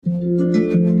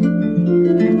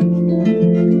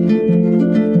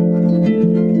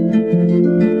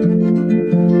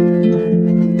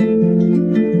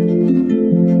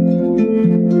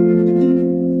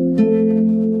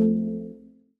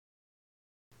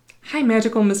Hi,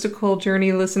 Magical Mystical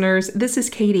Journey listeners. This is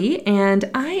Katie, and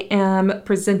I am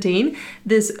presenting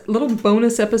this little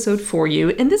bonus episode for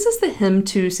you. And this is the hymn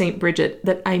to St. Bridget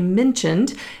that I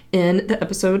mentioned in the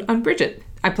episode on Bridget.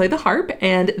 I play the harp,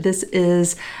 and this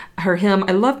is her hymn.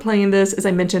 I love playing this. As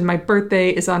I mentioned, my birthday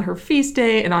is on her feast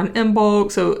day and on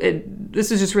Imbolc, so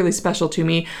this is just really special to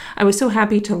me. I was so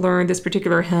happy to learn this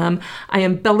particular hymn. I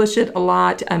embellish it a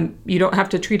lot. You don't have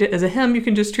to treat it as a hymn. You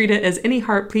can just treat it as any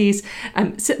harp piece.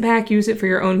 Sit back, use it for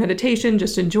your own meditation.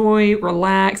 Just enjoy,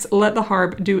 relax, let the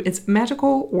harp do its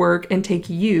magical work and take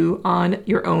you on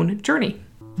your own journey.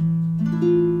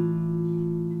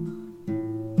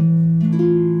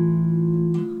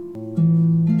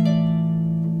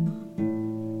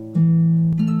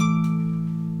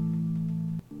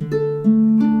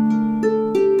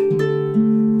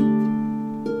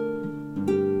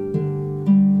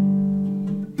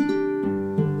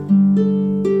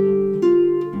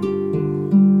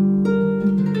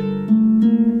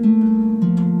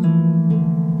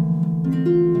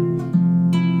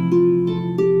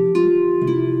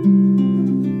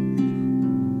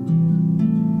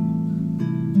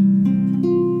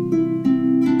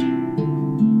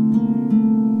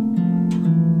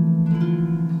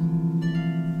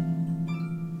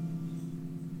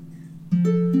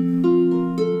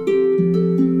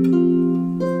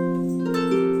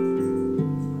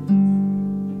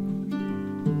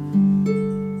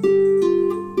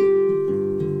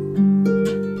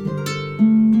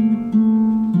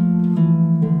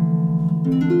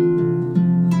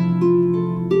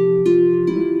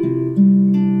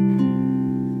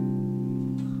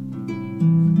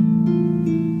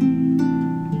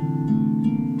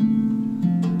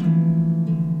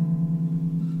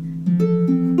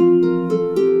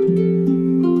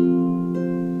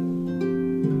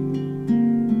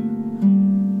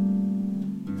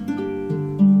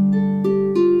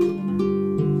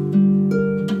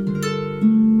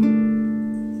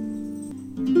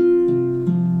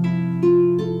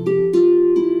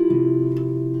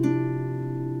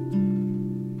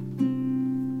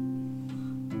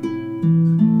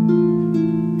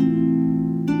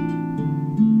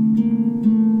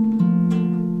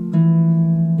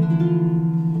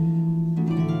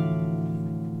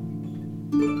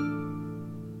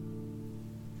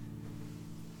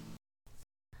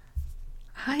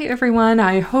 Hi everyone,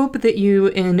 I hope that you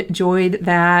enjoyed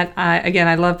that. Again,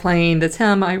 I love playing this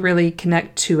hymn. I really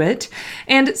connect to it.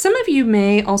 And some of you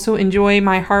may also enjoy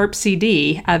my harp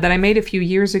CD that I made a few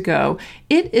years ago.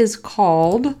 It is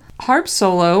called Harp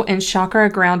Solo and Chakra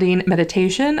Grounding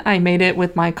Meditation. I made it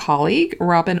with my colleague,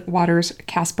 Robin Waters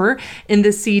Casper. In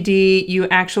this CD, you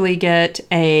actually get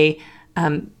a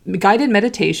guided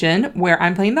meditation where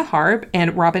I'm playing the harp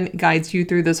and Robin guides you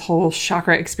through this whole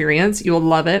chakra experience. You'll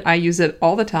love it. I use it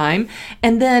all the time.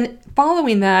 And then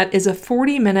following that is a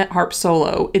 40-minute harp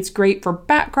solo. It's great for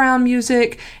background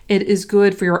music. It is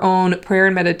good for your own prayer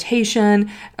and meditation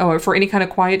or for any kind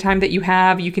of quiet time that you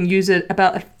have. You can use it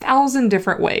about 1,000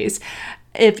 different ways.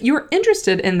 If you're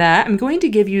interested in that, I'm going to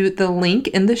give you the link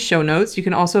in the show notes. You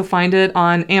can also find it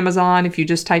on Amazon if you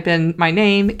just type in my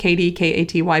name, Katie,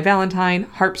 Katy Valentine,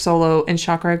 Harp Solo and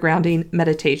Chakra Grounding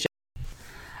Meditation.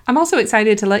 I'm also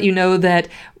excited to let you know that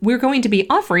we're going to be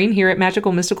offering here at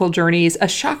Magical Mystical Journeys a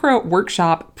chakra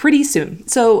workshop pretty soon.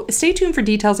 So stay tuned for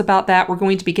details about that. We're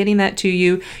going to be getting that to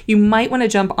you. You might want to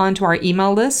jump onto our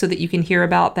email list so that you can hear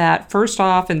about that first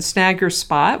off and snag your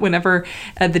spot whenever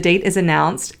the date is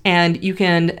announced. And you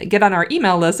can get on our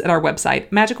email list at our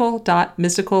website,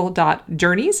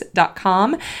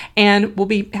 magical.mystical.journeys.com. And we'll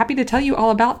be happy to tell you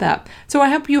all about that. So I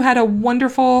hope you had a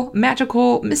wonderful,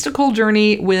 magical, mystical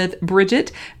journey with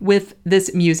Bridget with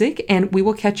this music, and we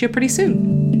will catch you pretty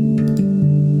soon.